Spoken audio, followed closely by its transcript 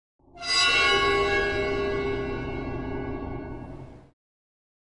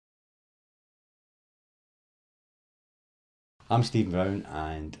I'm Stephen Brown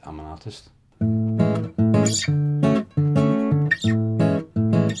and I'm an artist.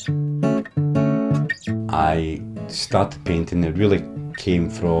 I started painting, it really came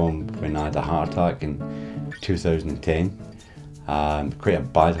from when I had a heart attack in 2010. Quite a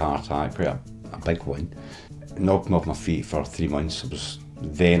bad heart attack, quite a big one. Knocked me off my feet for 3 months. I was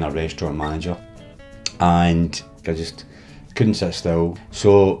then a restaurant manager and I just couldn't sit still.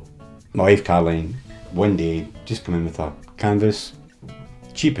 So my wife Caroline one day just came in with a canvas,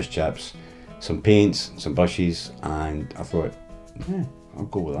 cheap as chips, some paints, some brushes, and I thought, yeah, I'll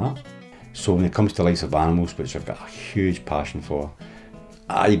go with that. So when it comes to likes of animals, which I've got a huge passion for,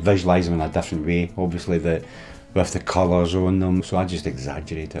 I visualise them in a different way, obviously, with the colours on them, so I just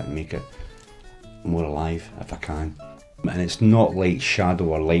exaggerate it and make it more alive if I can. And it's not like shadow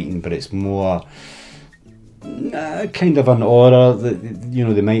or lighting, but it's more kind of an aura that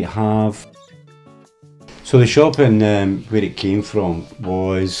they might have. So the shop and where it came from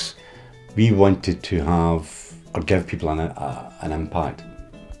was we wanted to have or give people an impact.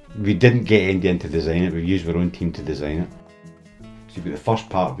 We didn't get anybody in to design it, we used our own team to design it. So you've got the first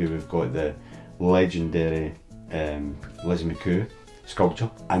part where we've got the legendary Lizzie McCoo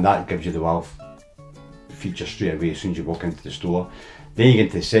sculpture, and that gives you the wow feature straight away as soon as you walk into the store. Then you get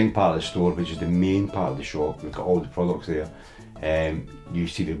into the second part of the store, which is the main part of the shop. We've got all the products there. You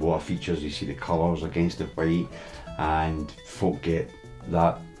see the water features, you see the colours against the white, and folk get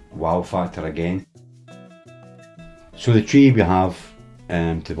that wow factor again. So the tree we have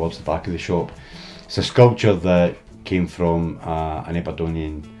towards the back of the shop, it's a sculpture that came from an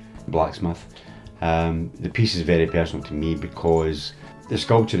Aberdonian blacksmith. The piece is very personal to me because the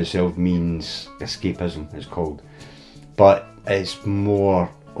sculpture itself means escapism, it's called, but it's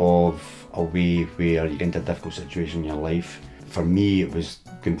more of a way where you get into a difficult situation in your life. For me, it was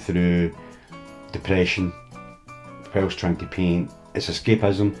going through depression whilst trying to paint. It's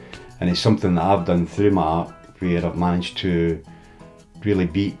escapism, and it's something that I've done through my art where I've managed to really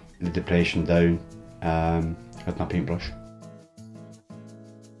beat the depression down with my paintbrush.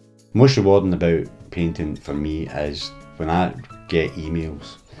 Most rewarding about painting for me is when I get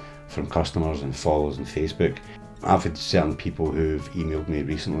emails from customers and followers on Facebook. I've had certain people who've emailed me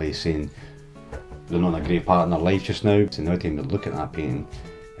recently saying they're not in a great part in their life just now, so now time to look at that painting,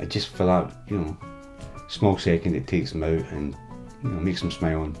 just for that small second it takes them out and makes them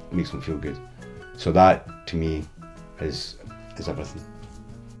smile and makes them feel good. So that to me is everything.